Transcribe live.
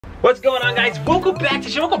What's going on, guys? Welcome back to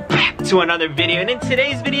the show. Welcome back to another video. And in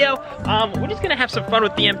today's video, we're just gonna have some fun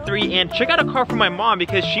with the M3 and check out a car for my mom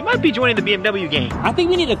because she might be joining the BMW gang. I think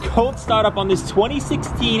we need a cold startup on this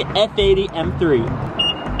 2016 F80 M3.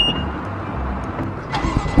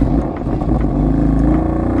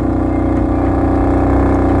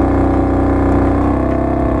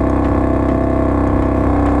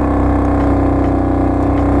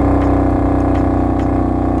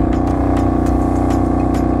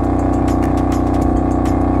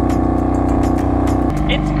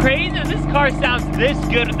 Sounds this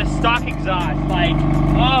good with the stock exhaust. Like,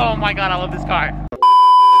 oh my god, I love this car.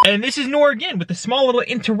 And this is Nour again with a small little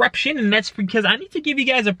interruption, and that's because I need to give you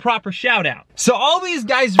guys a proper shout out. So all these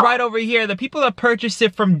guys right over here, the people that purchased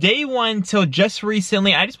it from day one till just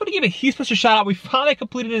recently, I just want to give a huge special shout out. We finally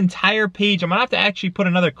completed an entire page. I'm gonna have to actually put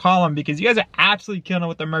another column because you guys are absolutely killing it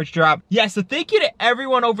with the merch drop. Yeah, so thank you to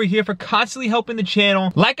everyone over here for constantly helping the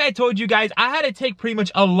channel. Like I told you guys, I had to take pretty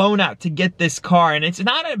much a loan out to get this car, and it's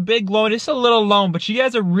not a big loan, it's a little loan, but you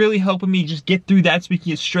guys are really helping me just get through that so we can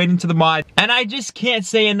get straight into the mod. And I just can't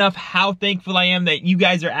say enough how thankful I am that you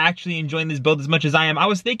guys are actually enjoying this build as much as I am. I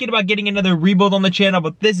was thinking about getting another rebuild on the channel,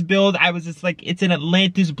 but this build, I was just like, it's an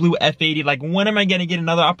Atlantis blue F80. Like, when am I gonna get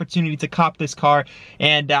another opportunity to cop this car?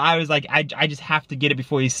 And I was like, I just have to get it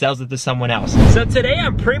before he sells it to someone else. So today,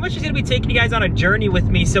 I'm pretty much just gonna be taking you guys on a journey with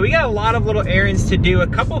me. So we got a lot of little errands to do, a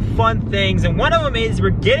couple fun things, and one of them is we're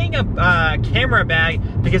getting a camera bag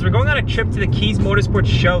because we're going on a trip to the KiesMotorsports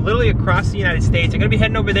show, literally across the United States. I'm gonna be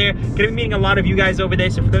heading over there, gonna be meeting a lot of you guys over there.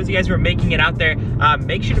 So for those of you guys who are making it out there,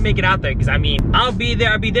 make sure to make it out there, because I mean, I'll be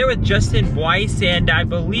there with Justin Weiss, and I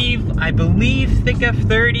believe Thick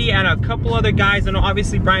F30 and a couple other guys. I know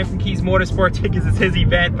obviously Brian from KiesMotorsports because it's his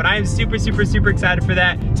event, but I am super excited for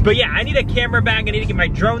that. But yeah, I need a camera bag, I need to get my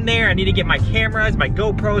drone there, I need to get my cameras, my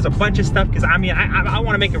GoPros, a bunch of stuff, because I mean, I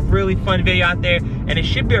want to make a really fun video out there, and it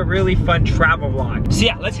should be a really fun travel vlog. So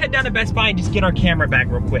yeah, let's head down to Best Buy and just get our camera bag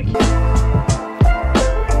real quick.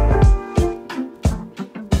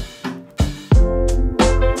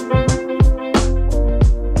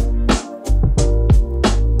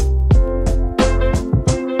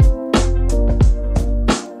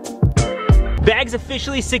 Bag's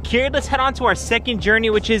officially secured. Let's head on to our second journey,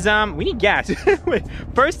 which is, we need gas.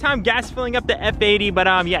 First time gas filling up the F80, but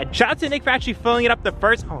yeah, shout out to Nick for actually filling it up the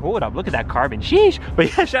first. Oh, hold up, look at that carbon, sheesh.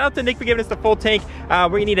 But yeah, shout out to Nick for giving us the full tank. We're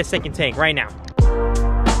gonna need a second tank right now.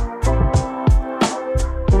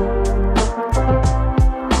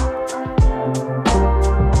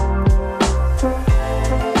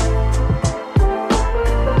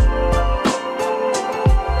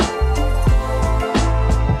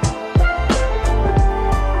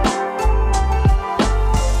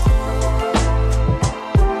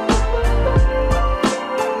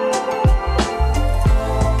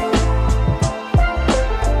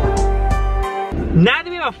 Now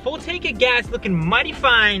that we have a full tank of gas, looking mighty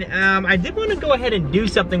fine, I did want to go ahead and do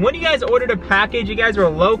something. When you guys ordered a package, you guys were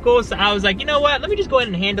local, so I was like, you know what, let me just go ahead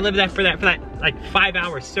and hand deliver that for that like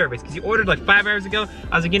 5-hour service, because you ordered like 5 hours ago.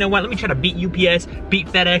 I was like, you know what, let me try to beat UPS, beat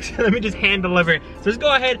FedEx, let me just hand deliver it. So let's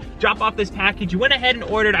go ahead, drop off this package. You went ahead and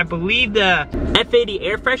ordered, I believe, the F80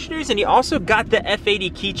 air fresheners, and you also got the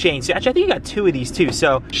F80 keychain. So actually, I think you got 2 of these too.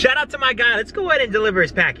 So shout out to my guy. Let's go ahead and deliver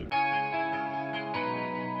his package.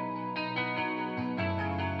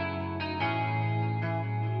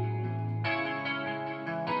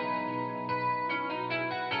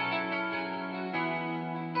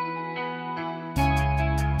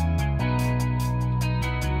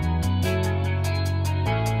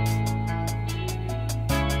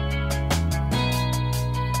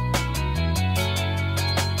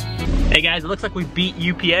 Hey guys, it looks like we beat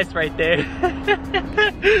UPS right there.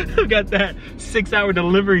 We've got that 6-hour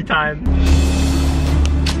delivery time.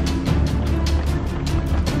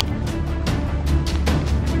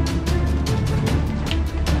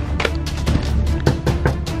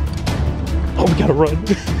 Oh, we gotta run.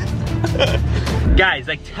 Guys,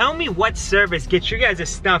 like, tell me what service gets your guys'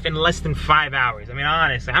 stuff in less than 5 hours. I mean,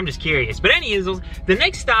 honestly, I'm just curious. But anyways, the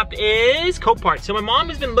next stop is Copart. So my mom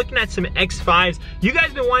has been looking at some X5s. You guys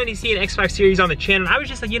have been wanting to see an X5 series on the channel. I was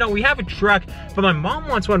just like, you know, we have a truck, but my mom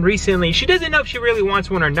wants one recently. She doesn't know if she really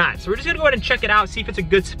wants one or not. So we're just gonna go ahead and check it out, see if it's a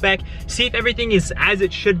good spec, see if everything is as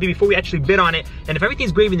it should be before we actually bid on it. And if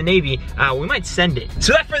everything's gravy in the Navy, we might send it.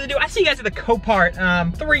 So without further ado, I'll see you guys at the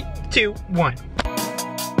Copart. 3, 2, 1.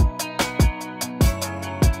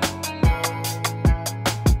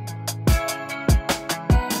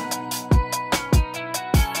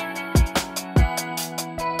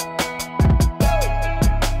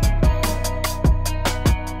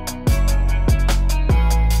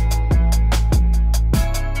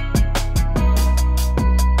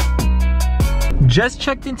 Just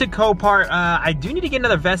checked into Copart. I do need to get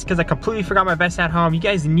another vest because I completely forgot my vest at home. You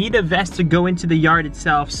guys need a vest to go into the yard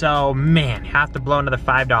itself, so man, have to blow another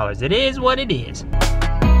 $5. It is what it is.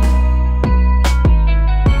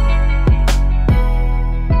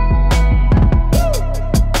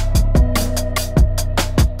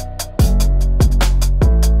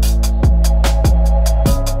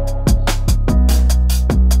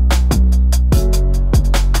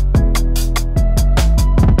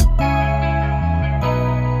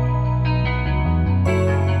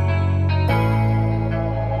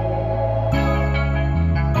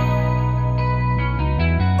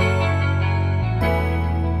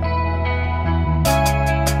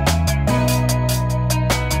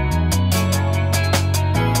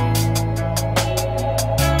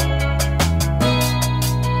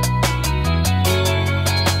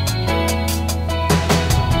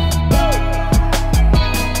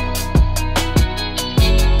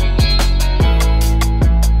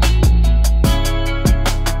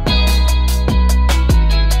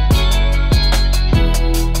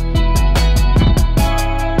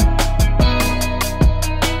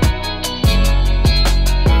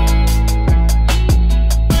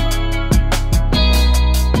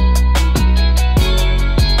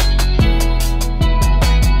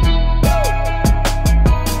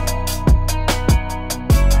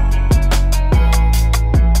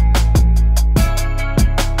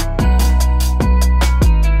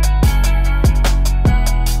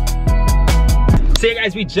 So yeah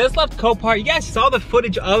guys, we just left Copart. You guys saw the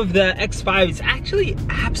footage of the X5. It's actually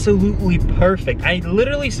absolutely perfect. I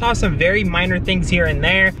literally saw some very minor things here and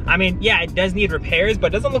there. I mean, yeah, it does need repairs, but it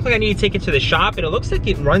doesn't look like I need to take it to the shop, and it looks like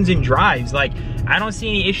it runs and drives. Like, I don't see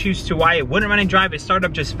any issues to why it wouldn't run and drive. It started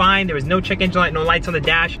up just fine. There was no check engine light, no lights on the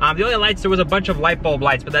dash. The only lights, there was a bunch of light bulb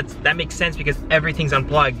lights, but that makes sense because everything's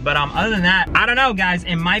unplugged. But other than that, I don't know guys,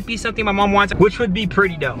 it might be something my mom wants, which would be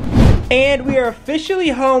pretty dope. And we are officially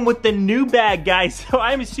home with the new bag, guys. So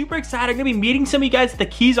I'm super excited. I'm gonna be meeting some of you guys at the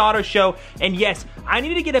Kies Auto Show. And yes, I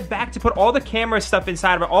needed to get it back to put all the camera stuff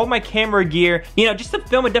inside of it, all my camera gear, you know, just to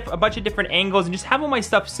film a bunch of different angles and just have all my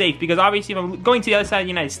stuff safe. Because obviously if I'm going to the other side of the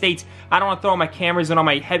United States, I don't wanna throw all my cameras and all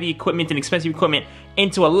my heavy equipment and expensive equipment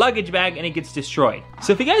into a luggage bag and it gets destroyed.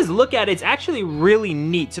 So if you guys look at it, it's actually really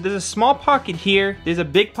neat. So there's a small pocket here. There's a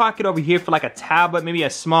big pocket over here for like a tablet, maybe a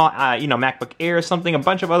small, you know, MacBook Air or something, a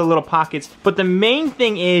bunch of other little pockets. But the main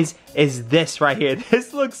thing is this right here.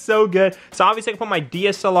 This looks so good. So obviously I can put my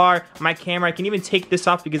DSLR, my camera. I can even take this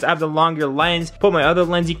off because I have the longer lens, put my other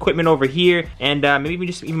lens equipment over here, and maybe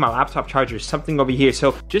even my laptop charger, something over here.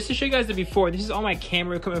 So just to show you guys the before, this is all my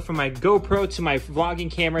camera equipment from my GoPro to my vlogging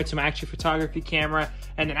camera to my actual photography camera.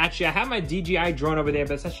 And then actually I have my DJI drone over there,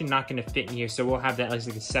 but it's actually not gonna fit in here. So we'll have that as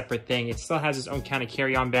like a separate thing. It still has its own kind of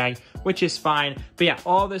carry-on bag, which is fine. But yeah,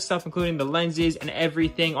 all this stuff, including the lenses and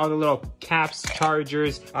everything, all the little caps,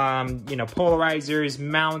 chargers, you know, polarizers,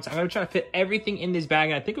 mounts. I'm gonna try to fit everything in this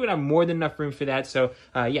bag. And I think we're gonna have more than enough room for that. So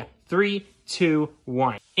yeah, 3, 2,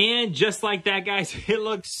 1. And just like that, guys, it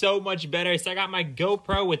looks so much better. So I got my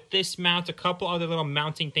GoPro with this mount, a couple other little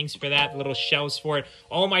mounting things for that, little shelves for it,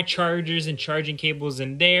 all my chargers and charging cables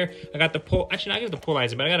in there. I got the actually not even the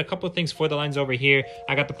polarizer, but I got a couple of things for the lens over here.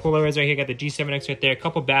 I got the polarizer right here, got the G7X right there, a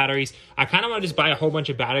couple batteries. I kind of want to just buy a whole bunch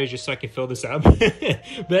of batteries just so I can fill this up. But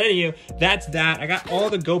anyway, that's that. I got all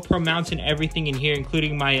the GoPro mounts and everything in here,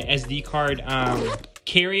 including my SD card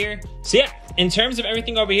carrier. So yeah, in terms of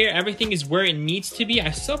everything over here, everything is where it needs to be. I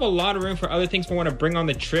still have a lot of room for other things I want to bring on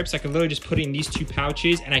the trips. I can literally just put it in these 2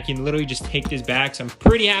 pouches and I can literally just take this bag. So I'm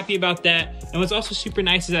pretty happy about that. And what's also super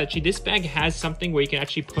nice is actually this bag has something where you can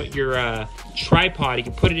actually put your tripod. You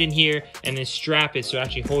can put it in here and then strap it so it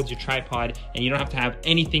actually holds your tripod and you don't have to have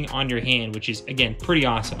anything on your hand, which is, again, pretty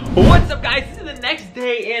awesome. What's up, guys? This is the next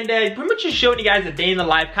day and pretty much just showing you guys a day in the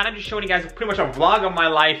life, kind of just showing you guys pretty much a vlog of my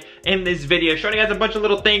life in this video, showing you guys a bunch of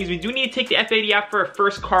little things. We do need to take the F80 out for a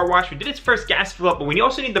first car wash. We did its first gas fill up, but we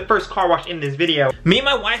also need the first car wash in this video. Me and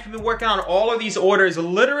my wife have been working on all of these orders. It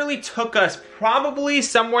literally took us probably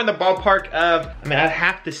somewhere in the ballpark of, I mean, I'd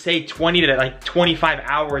have to say 20 to like 25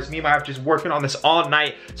 hours. Me and my wife just working on this all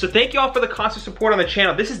night. So thank you all for the constant support on the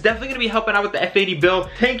channel. This is definitely gonna be helping out with the F80 build.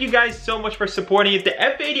 Thank you guys so much for supporting it. The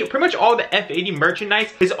F80, pretty much all the F80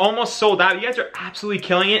 merchandise is almost sold out. You guys are absolutely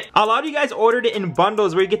killing it. A lot of you guys ordered it in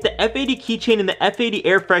bundles where you get the F80 keychain and the F80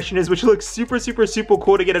 air fresheners, which looks super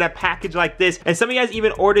cool to get in a package like this. And some of you guys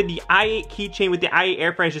even ordered the i8 keychain with the i8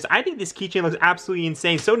 air fresheners. I think this keychain looks absolutely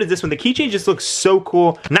insane. So does this one. The keychain just looks so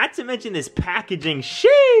cool. Not to mention this packaging.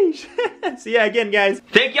 Sheesh. So yeah, again, guys,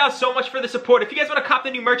 thank y'all so much for the support. If you guys want to cop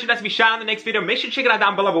the new merchandise to be shot in the next video, make sure to check it out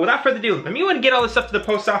down below. But without further ado, let me go and get all this stuff to the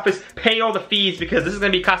post office, pay all the fees because this is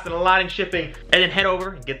going to be costing a lot in shipping, and then head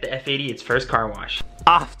over and get the F80 its first car wash.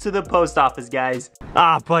 Off to the post office, guys.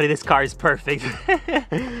 Ah, buddy, this car is perfect.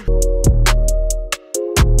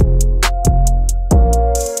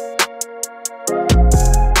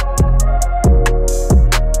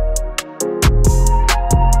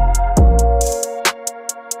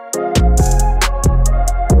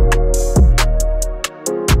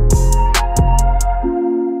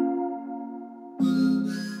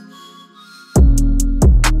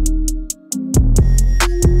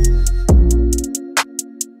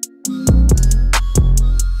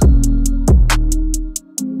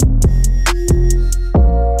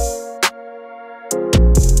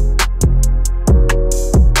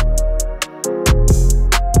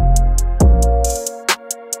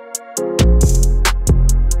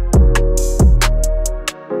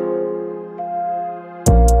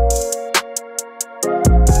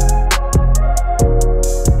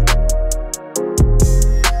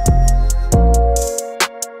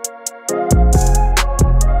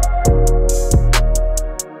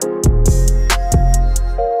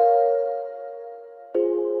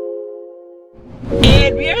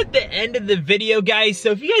 At the end of the video, guys,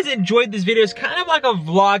 so if you guys enjoyed this video, it's kind of like a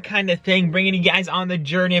vlog kind of thing, bringing you guys on the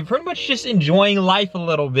journey and pretty much just enjoying life a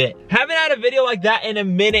little bit. Haven't had a video like that in a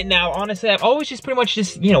minute now. Honestly, I've always just pretty much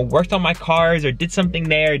just, you know, worked on my cars or did something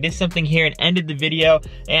there, did something here, and ended the video.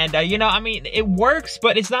 And you know, I mean, it works,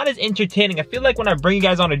 but it's not as entertaining. I feel like when I bring you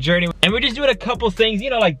guys on a journey and we're just doing a couple things, you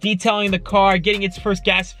know, like detailing the car, getting its first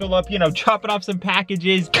gas fill up, you know, chopping off some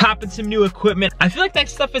packages, copping some new equipment, I feel like that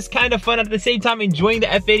stuff is kind of fun at the same time, enjoying the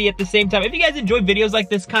F80 at the same time. If you guys enjoy videos like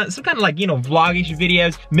this, some kind of like, you know, vlog-ish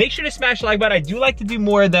videos, make sure to smash the like button. I do like to do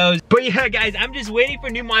more of those. But yeah, guys, I'm just waiting for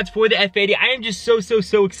new mods for the F80. I am just so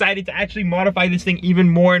excited to actually modify this thing even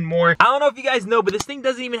more and more. I don't know if you guys know, but this thing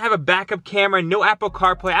doesn't even have a backup camera, no Apple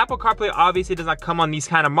CarPlay. Apple CarPlay obviously does not come on these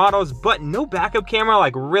kind of models, but no backup camera,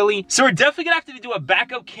 like really? So we're definitely gonna have to do a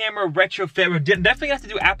backup camera retrofit. We're definitely gonna have to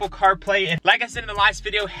do Apple CarPlay. And like I said in the last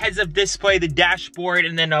video, heads-up display, the dashboard,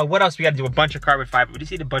 and then what else? We gotta do a bunch of carbon fiber. We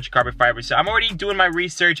just need a bunch of carbon fiber. So I'm already doing my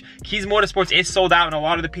research. KiesMotorsports is sold out on a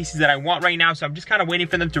lot of the pieces that I want right now, so I'm just kind of waiting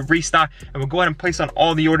for them to restock, and we'll go ahead and place on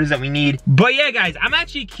all the orders that we need. But yeah, guys, I'm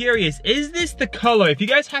actually curious, is this the color? If you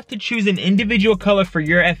guys have to choose an individual color for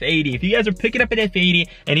your F80, if you guys are picking up an F80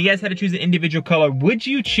 and you guys had to choose an individual color, would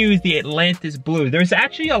you choose the Atlantis blue? There's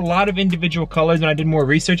actually a lot of individual colors when I did more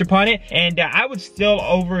research upon it, and I would still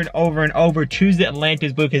over and over choose the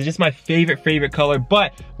Atlantis blue because it's just my favorite color.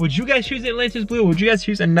 But would you guys choose the Atlantis blue, or would you guys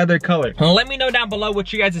choose another color? Let me know down below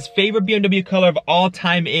what your guys' favorite BMW color of all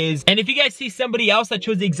time is. And if you guys see somebody else that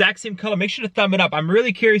chose the exact same color, make sure to thumb it up. I'm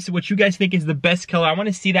really curious what you guys think is the best color. I want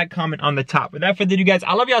to see that comment on the top. Without further ado, guys,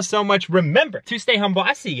 I love y'all so much. Remember to stay humble.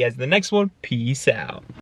 I'll see you guys in the next one. Peace out.